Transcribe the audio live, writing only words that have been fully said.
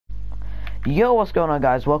Yo, what's going on,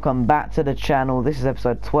 guys? Welcome back to the channel. This is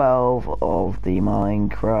episode 12 of the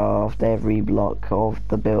Minecraft every block of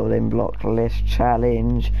the building block list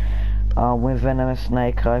challenge. With Venomous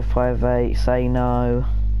Snake I58, say no.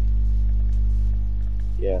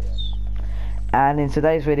 Yes. And in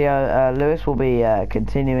today's video, Lewis will be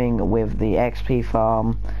continuing with the XP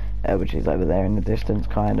farm, which is over there in the distance,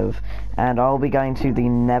 kind of. And I'll be going to the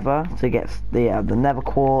Nether to get the Nether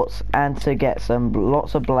quartz and to get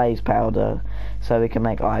lots of blaze powder, so we can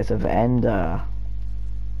make Eyes of Ender.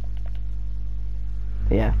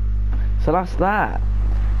 Yeah. So that's that.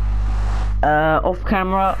 Off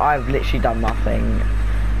camera, I've literally done nothing.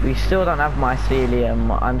 We still don't have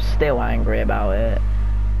mycelium. I'm still angry about it.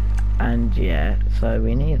 And yeah, so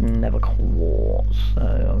we need Nether quartz. So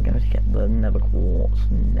I'm going to get the Nether quartz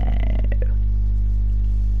now.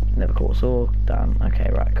 Nether quartz all done. Okay,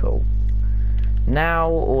 right, cool. Now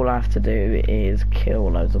all I have to do is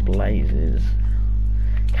kill loads of blazes.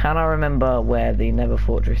 Can I remember where the Nether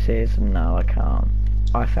fortress is? No, I can't.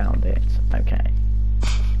 I found it. Okay.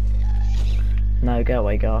 No, go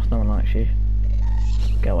away, Garth. No one likes you.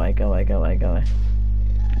 Go away, go away, go away, go away.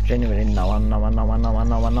 Genuinely, no one.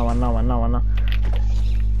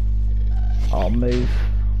 I'll move.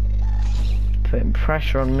 Putting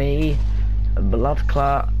pressure on me. Blood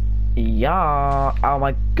clot. Yeah. Oh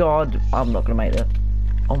my god. I'm not gonna make it.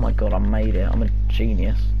 Oh my god, I made it. I'm a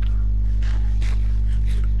genius.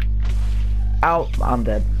 Ow. I'm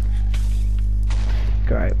dead.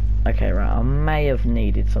 Great. Okay, right. I may have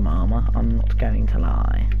needed some armor. I'm not going to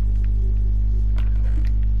lie.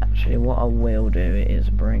 Actually, what I will do is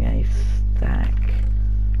bring a stack.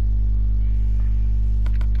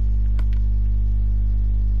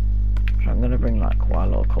 So I'm going to bring like quite a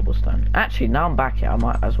lot of cobblestone. Actually, now I'm back here, I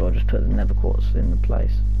might as well just put the Nether quartz in the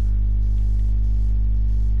place.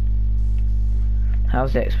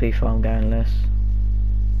 How's the XP farm going, Liz?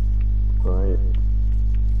 Right.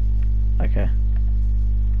 Okay.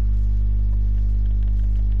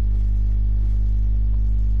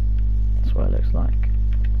 That's what it looks like.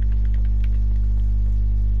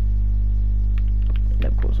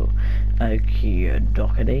 Okay,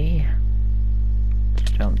 dockety.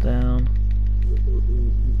 Jump down.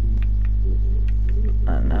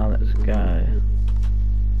 And now let's go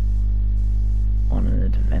on an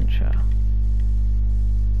adventure.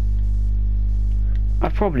 I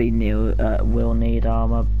probably will need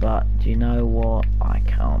armor, but do you know what? I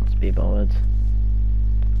can't be bothered.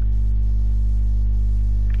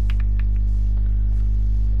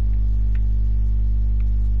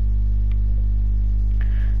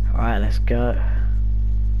 Alright, let's go.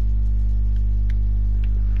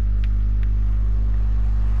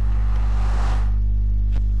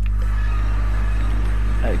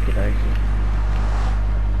 Okie dokie.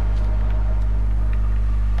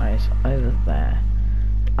 Right, it's over there.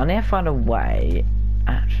 I need to find a way,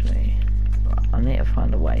 actually. Right, I need to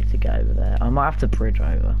find a way to go over there. I might have to bridge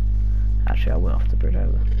over. Actually, I will have to bridge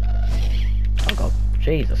over. Oh god,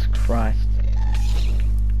 Jesus Christ.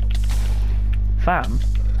 Fam?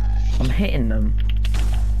 I'm hitting them.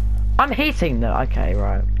 I'm hitting them! Okay,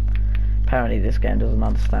 right. Apparently this game doesn't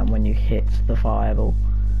understand when you hit the fireball.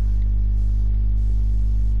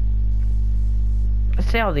 Let's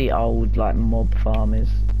see how the old, like, mob farm is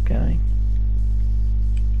going.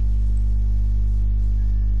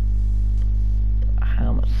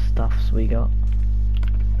 How much stuffs we got?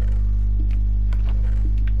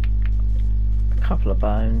 A couple of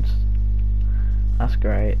bones. That's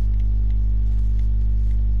great.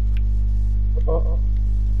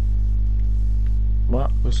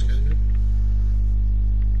 What? What's good?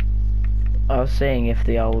 I was seeing if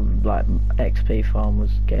the old like XP farm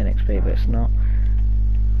was getting XP, but it's not.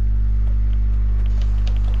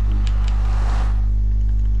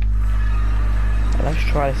 Let's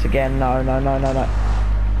try this again. No.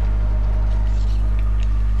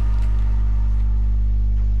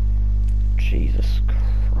 Jesus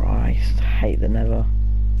Christ, hate the Nether.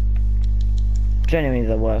 Genuinely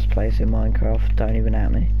the worst place in Minecraft, don't even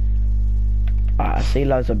at me. Alright, I see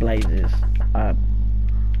loads of blazes.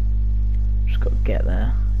 Just got to get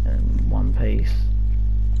there in one piece.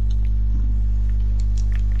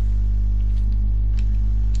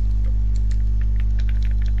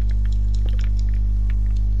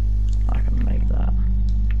 I can make that.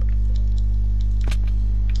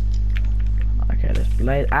 Okay, let's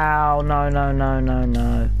blaze. Ow, no. No.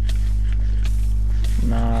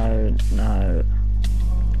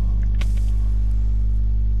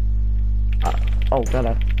 Oh,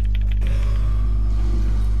 hello.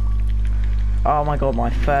 Oh my god, my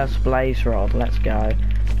first blaze rod. Let's go.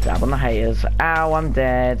 Dab on the haters. Ow, I'm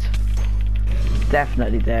dead.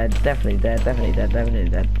 Definitely dead, definitely dead, definitely dead, definitely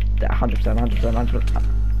dead. 100%, 100%, 100%.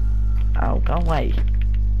 Oh, go away.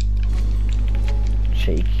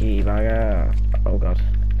 Cheeky bugger. Oh god.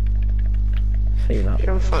 See you that.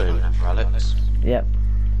 You're on phone, Alex. Yep.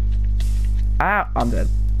 Ah, I'm dead.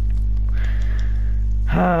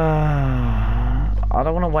 I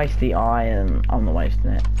don't want to waste the iron. I'm not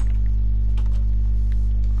wasting it.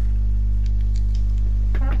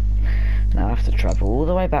 Now I have to travel all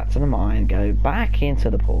the way back to the mine, go back into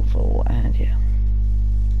the portal, and yeah.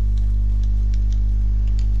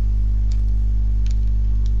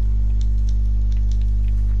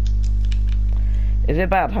 Is it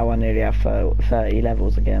bad how I nearly have 30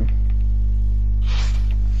 levels again?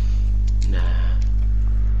 Nah.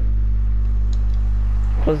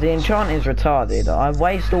 Because the enchant is retarded. I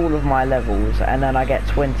waste all of my levels and then I get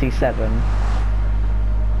 27.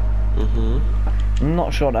 I'm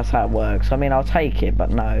not sure that's how it works. I mean, I'll take it,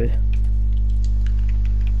 but no.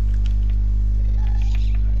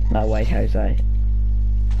 No way, Jose.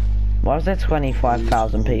 Why is there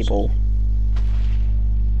 25,000 people?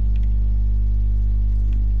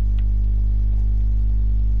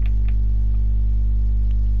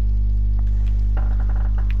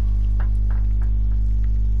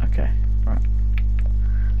 Okay, right.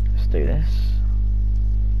 Let's do this.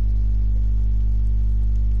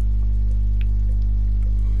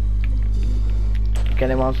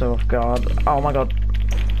 Getting myself off guard. Oh my god.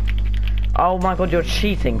 Oh my god, you're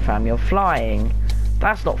cheating, fam. You're flying.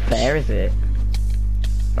 That's not fair, is it?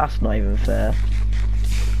 That's not even fair.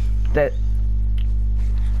 That.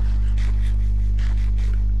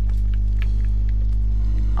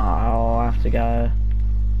 I'll have to go.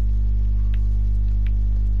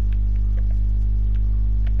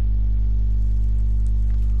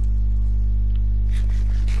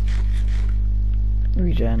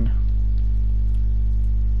 Regen.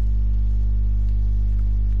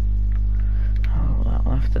 Oh,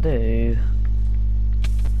 that'll have to do.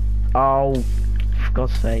 Oh, for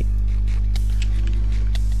God's sake.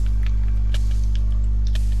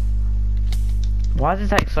 Why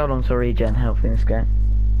does it take so long to regen health in this game?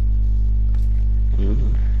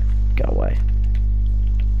 Go away.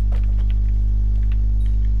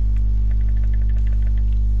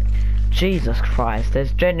 Jesus Christ,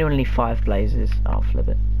 there's genuinely 5 blazes. I'll flip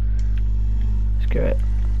it. Screw it.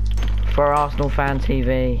 For Arsenal fan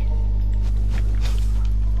TV.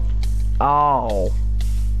 Oh.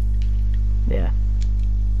 Yeah.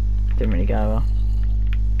 Didn't really go well.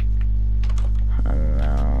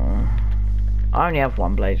 I only have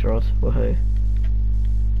 1 blaze rod. Woohoo.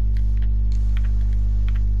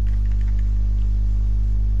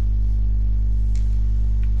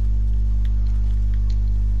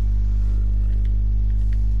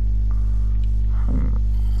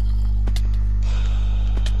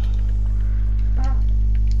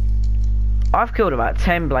 I've killed about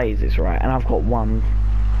 10 blazes, right, and I've got 1.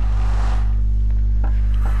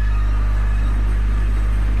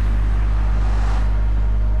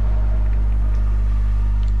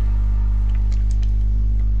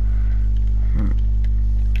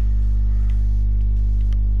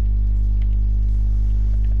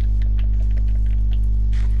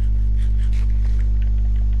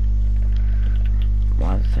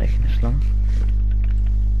 Why is it taking this long?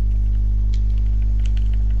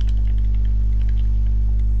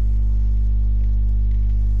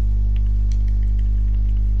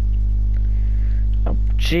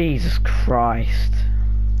 Jesus Christ.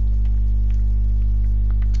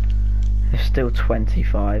 There's still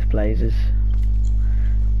 25 blazes.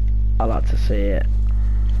 I like to see it.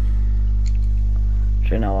 Do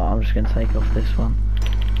you know what? I'm just going to take off this one.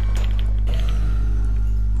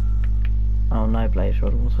 Oh, no blaze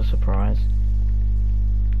rod. What a surprise.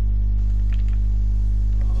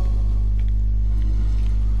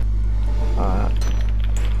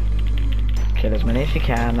 Kill as many as you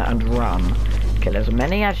can and run. Kill as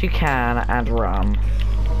many as you can and run.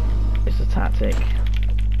 It's a tactic.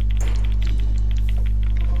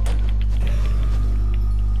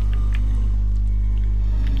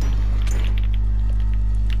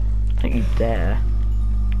 Don't you dare.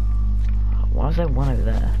 Why is there one over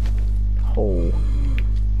there? Hole.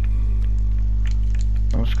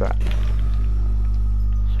 No scrap.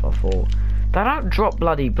 That's what I thought. They don't drop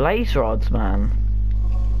bloody blaze rods, man.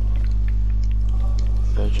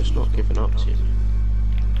 They're just not giving up to you.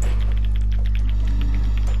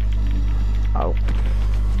 Oh.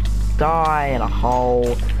 Die in a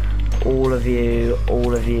hole. All of you,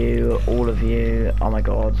 all of you, all of you. Oh my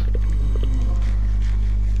god.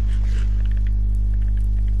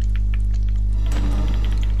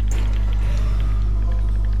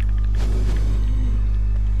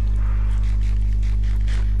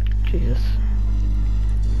 Jesus.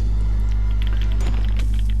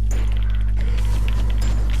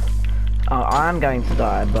 Oh, I'm going to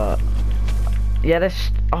die, but... Yeah,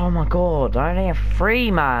 this... Oh my god, I only have 3,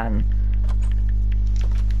 man.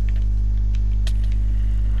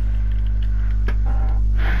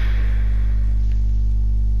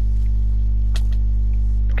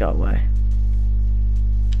 Go away.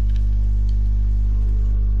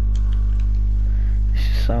 This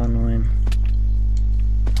is so annoying.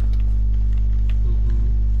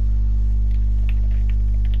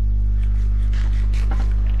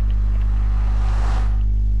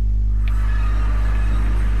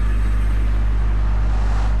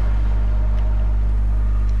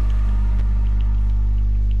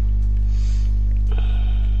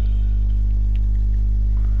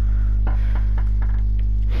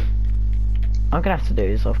 I'm gonna have to do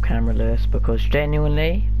this off camera, Lewis, because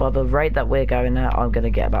genuinely, by the rate that we're going at, I'm gonna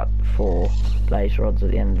get about 4 blaze rods at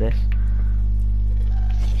the end of this.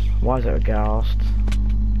 Why is there a ghast?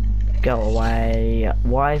 Go away.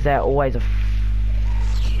 Why is there always a...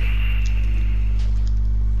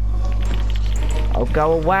 Oh,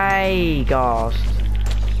 go away, ghast.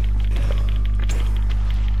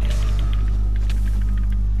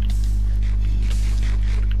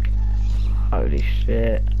 Holy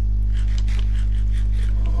shit.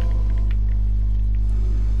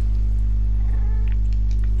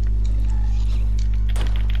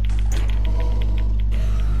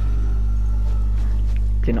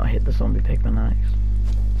 Do not hit the zombie pigman axe,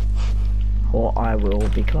 or I will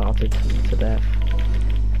be clarted to death.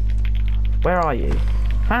 Where are you?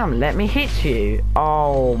 Fam, let me hit you.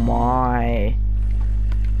 Oh my.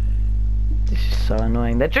 This is so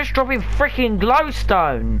annoying. They're just dropping freaking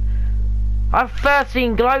glowstone. I have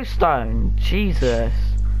 13 glowstone. Jesus.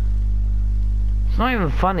 It's not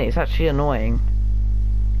even funny, it's actually annoying.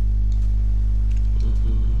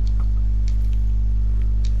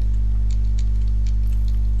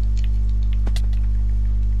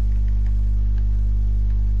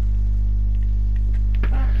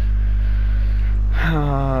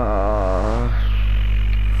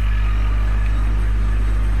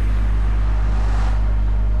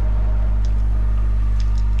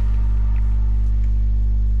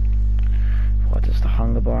 Why does the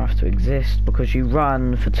hunger bar have to exist? Because you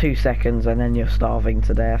run for 2 seconds and then you're starving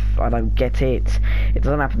to death. I don't get it. It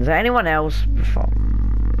doesn't happen to anyone else.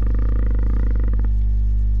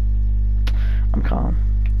 I'm calm.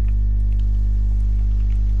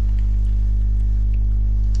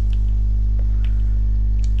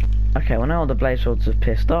 Okay, well now all the blaze swords have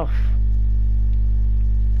pissed off.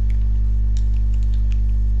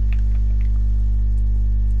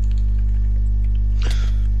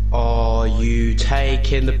 Are you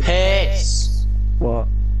taking the piss? What?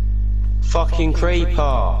 Fucking creeper.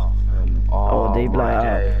 Oh, did he blow it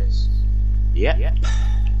up? Yep.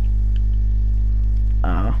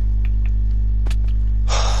 Oh.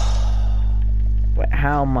 Wait,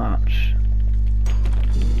 how much?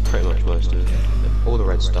 Pretty much most of it. All the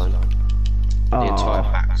redstone. The entire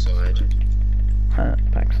backside.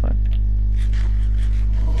 Backside.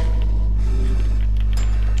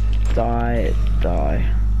 Die.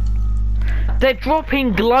 They're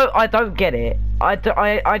dropping glow. I don't get it.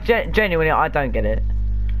 Genuinely, I don't get it.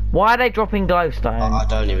 Why are they dropping glowstone? I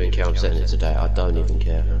don't even care. I'm setting it today. I don't even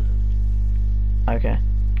care. Okay.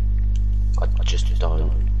 I just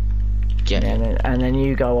don't get it. And then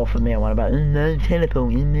you go off of me on one about no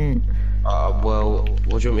teleporting. Well,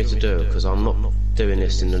 what do you want me to do? Because I'm not doing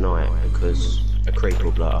this in the night because a creeper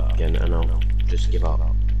will blow up again and I'll just give up.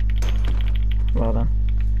 Well done.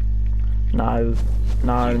 No.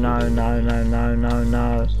 Let's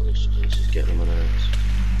just get them on nerves.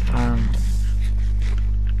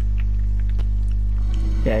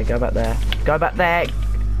 Yeah, go back there. Go back there!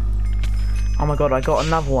 Oh my god, I got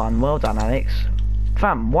another one. Well done, Alex.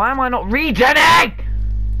 Fam, why am I not regenning?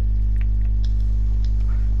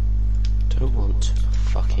 Don't want a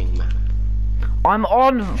fucking map. I'm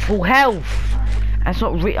on full health! And it's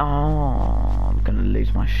not oh, I'm gonna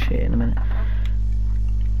lose my shit in a minute.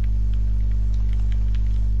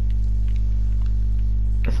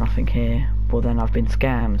 There's nothing here. Well then I've been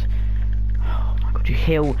scammed. Oh my god, you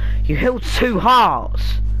heal 2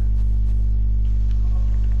 hearts!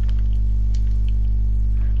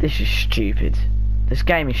 This is stupid. This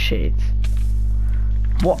game is shit.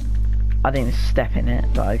 What? I didn't step in it,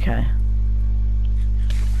 but okay.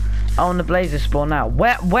 Oh, and the blazes spawn now.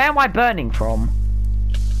 Where am I burning from?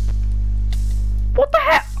 What the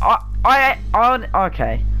heck?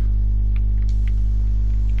 Okay.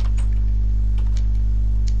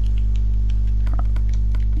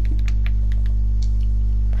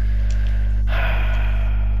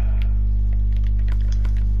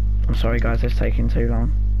 sorry guys, it's taking too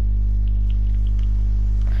long.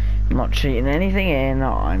 I'm not cheating anything in,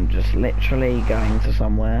 I'm just literally going to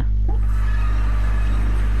somewhere.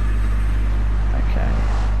 Okay.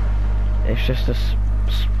 It's just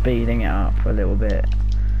speeding it up a little bit.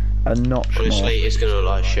 A notch more. Honestly, it's gonna look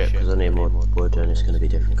like shit because I need more wood and it's gonna be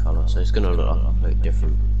different colour. So it's gonna look like a completely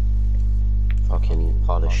different fucking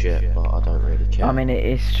pile of shit, but I don't really care. I mean,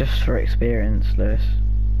 it's just for experience, Lewis.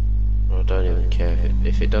 I don't even care.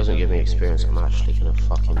 If it doesn't give me experience, I'm actually gonna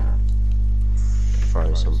fucking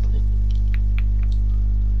throw something.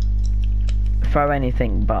 Throw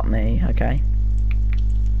anything but me, okay?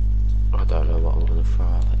 I don't know what I'm gonna throw,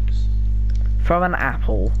 Alex. Throw an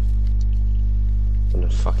apple. I'm gonna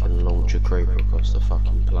fucking launch a creeper across the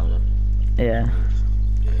fucking planet. Yeah.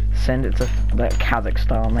 Send it to like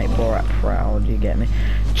Kazakhstan, make Borat proud, you get me?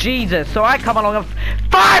 Jesus, so I come along and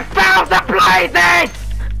 5,000 blazes!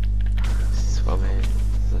 This is what I mean.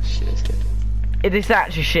 That shit is good. It is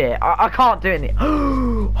actually shit. I can't do anything.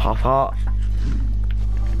 Half heart.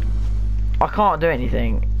 I can't do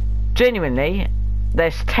anything. Genuinely,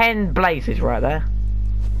 there's 10 blazes right there.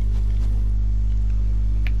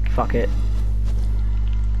 Fuck it.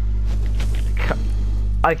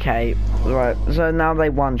 Okay, right, so now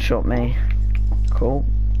they one-shot me. Cool.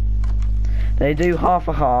 They do half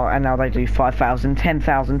a heart, and now they do 5,000,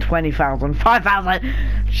 10,000, 20,000, 5,000!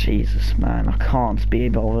 Jesus, man, I can't be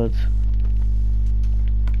bothered.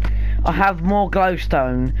 I have more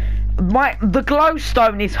glowstone. The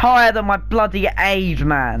glowstone is higher than my bloody age,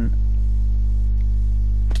 man.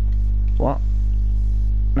 What?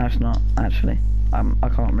 No, it's not, actually. I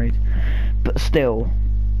can't read. But still.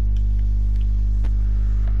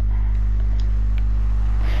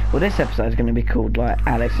 Well, this episode is going to be called, like,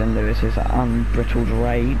 Alex and Lewis's Unbrittled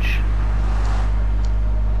Rage.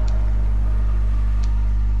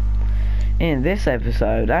 In this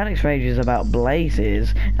episode, Alex rages about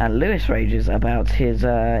blazes, and Lewis rages about his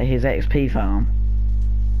XP farm.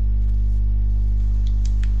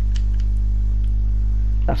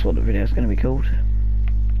 That's what the video is going to be called.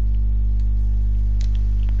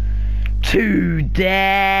 To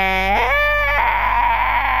death!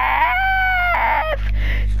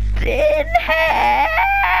 In hell!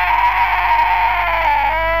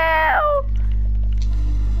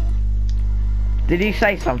 Did he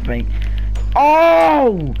say something?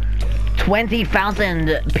 Oh!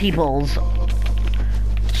 20,000 peoples.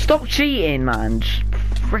 Stop cheating, man. Just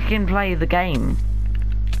freaking play the game.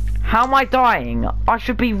 How am I dying? I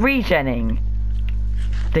should be regenning.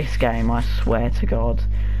 This game, I swear to God.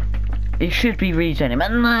 It should be regenning,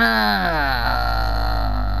 but no!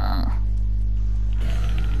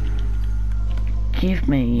 Give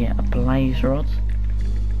me a blaze rod.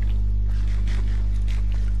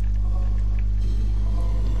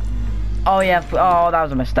 Oh yeah, oh that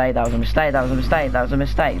was a mistake, that was a mistake, that was a mistake, that was a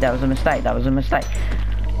mistake, that was a mistake, that was a mistake.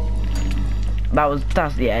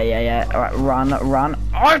 That's, yeah. Alright, run. Oh, run!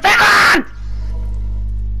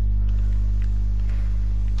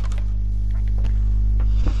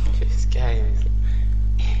 This game is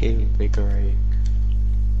invigorating.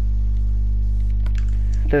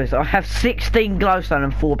 Lewis, I have 16 glowstone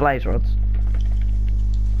and 4 blaze rods.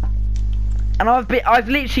 And I've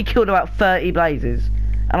literally killed about 30 blazes.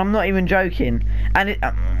 And I'm not even joking. And it...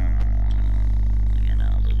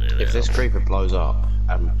 if this creeper blows up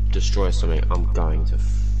and destroys something, I'm going to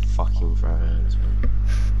fucking throw hands, man.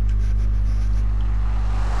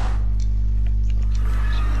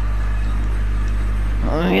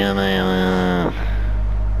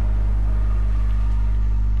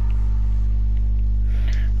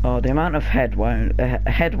 Oh, the amount of headphone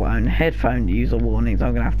user warnings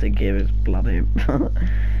I'm gonna have to give is bloody...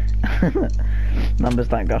 Numbers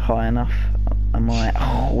don't go high enough. I might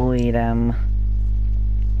avoid them.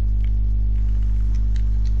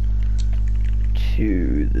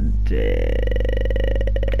 To the death.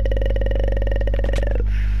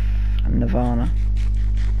 Nirvana.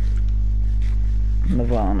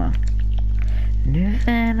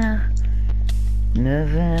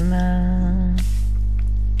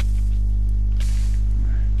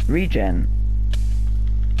 Regen.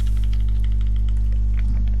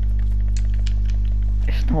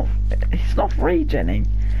 It's not regenning.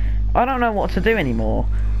 I don't know what to do anymore.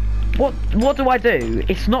 What do I do?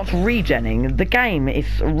 It's not regenning. The game is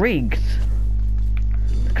rigged.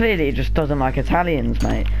 Clearly it just doesn't like Italians,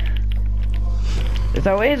 mate.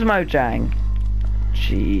 So here's Mojang.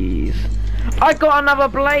 Jeez. I got another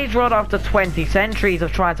blaze rod after 20 centuries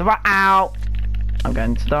of trying to run out. I'm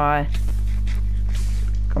going to die.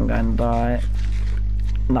 I'm going to die.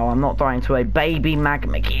 No, I'm not dying to a baby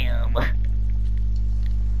magma kill.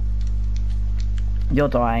 You're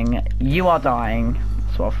dying. You are dying.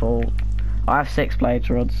 That's what I thought. I have 6 blades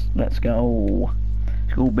rods. Let's go.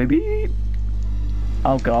 Let's go, baby.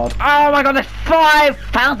 Oh god. Oh my god, there's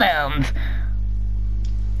 5,000!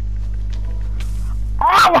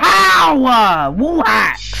 Oh, how? Wall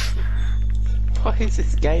hacks! What is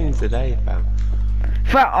this game today, fam?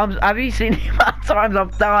 Have you seen the amount of times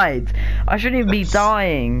I've died? I shouldn't even be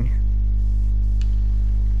dying.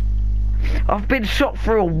 I've been shot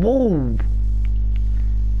through a wall.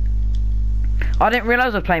 I didn't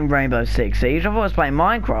realise I was playing Rainbow Six Siege. I thought I was playing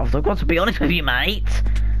Minecraft. I've got to be honest with you, mate.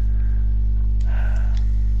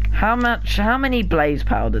 How many blaze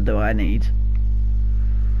powder do I need?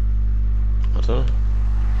 I don't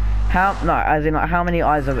know. As in, like, how many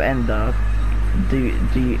Eyes of Ender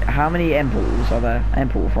how many end portals are there? End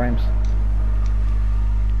portal frames?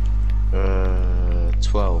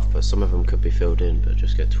 12, but some of them could be filled in, but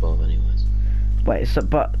just get 12 anyways. Wait, so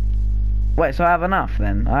I have enough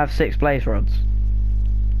then? I have 6 blaze rods.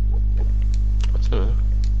 I don't know.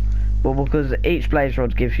 Well, because each blaze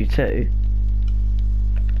rod gives you 2.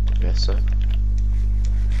 Yes, sir.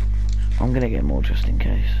 I'm gonna get more just in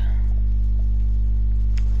case.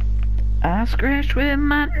 I scratched with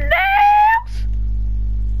my nails.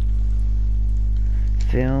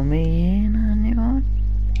 Fill me in on your...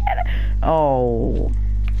 Oh.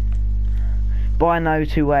 But I know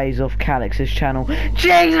 2 ways off Calix's channel.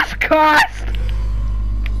 Jesus Christ!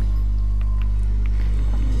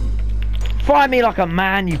 Fly me like a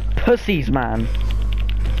man, you pussies, man.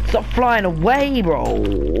 Stop flying away,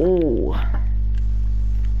 bro.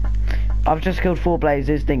 I've just killed 4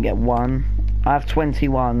 blazes, didn't get 1. I have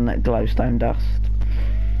 21 glowstone dust.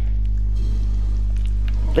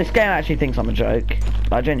 This game actually thinks I'm a joke.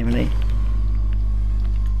 Like, genuinely.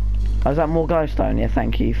 Oh, is that more glowstone? Yeah,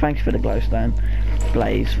 thank you. Thank you for the glowstone.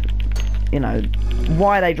 Blaze. You know,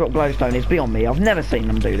 why they drop glowstone is beyond me. I've never seen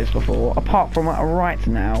them do this before. Apart from right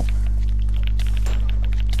now.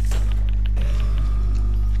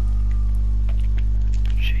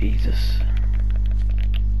 Jesus.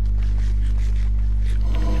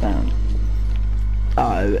 Damn.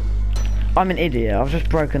 Oh. I'm an idiot. I've just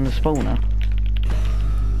broken the spawner.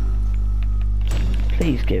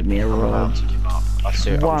 Please give me a rod.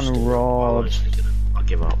 One rod. I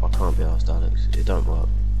give up. I can't be asked, Alex. It don't work.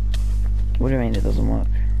 What do you mean it doesn't work?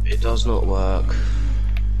 It does not work.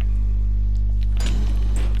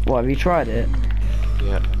 What, have you tried it?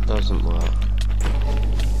 Yeah, it doesn't work.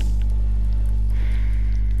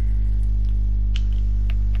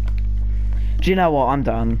 Do you know what? I'm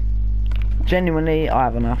done. Genuinely, I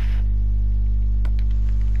have enough.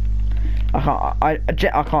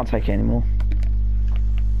 I can't take it anymore.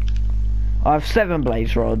 I have 7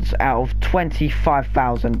 blaze rods out of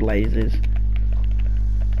 25,000 blazes.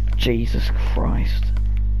 Jesus Christ.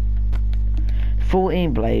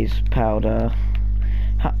 14 blaze powder.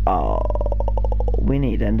 Oh, we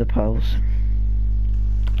need ender pearls.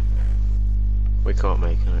 We can't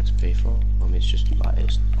make an XP for. I mean, it's just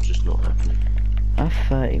not happening. I have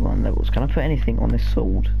 31 levels. Can I put anything on this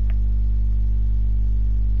sword?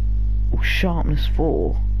 Oh, sharpness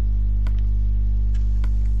 4.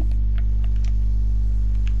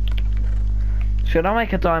 Should I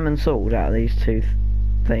make a diamond sword out of these 2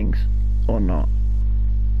 things, or not?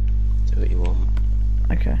 Do what you want.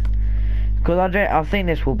 Okay. Because I think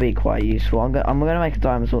this will be quite useful. I'm gonna make a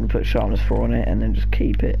diamond sword and put sharpness 4 on it, and then just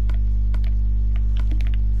keep it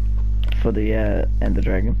for the Ender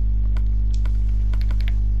Dragon.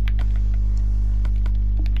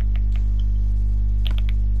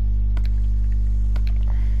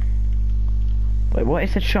 Wait, what? It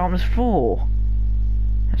said sharpness 4.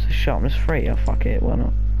 That's a sharpness 3. Oh, fuck it. Why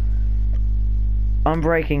not?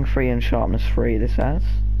 Unbreaking 3 and sharpness 3. This has.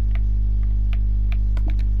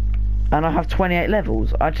 And I have 28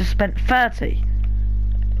 levels. I just spent 30.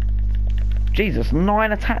 Jesus,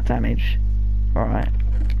 9 attack damage. Alright.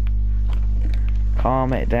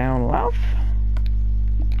 Calm it down, love.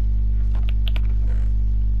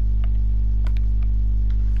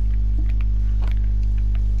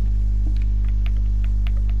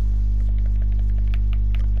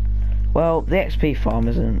 Well, the XP farm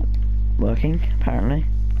isn't working, apparently.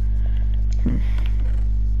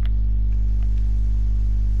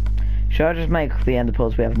 Should I just make the ender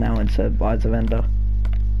pearls we have now into Eyes of Ender?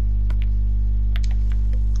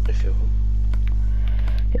 If you want.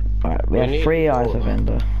 Yep. Alright, we have 3 Eyes of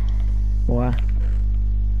Ender. Why?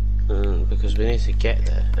 Because we need to get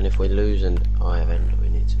there, and if we lose an Eye of Ender, we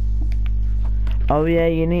need to... Oh yeah,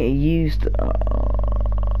 you need to use the...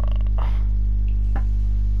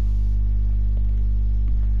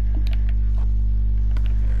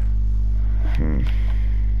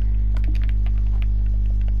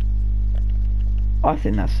 I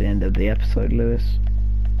think that's the end of the episode, Lewis.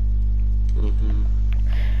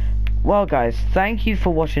 Well guys, thank you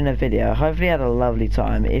for watching the video. Hopefully you had a lovely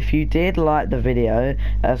time. If you did like the video,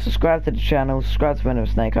 subscribe to the channel, subscribe to Venom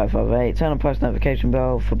Snake 058, turn on post notification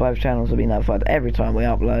bell for both channels to be notified every time we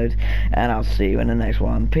upload, and I'll see you in the next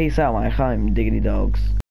one. Peace out my home diggity dogs.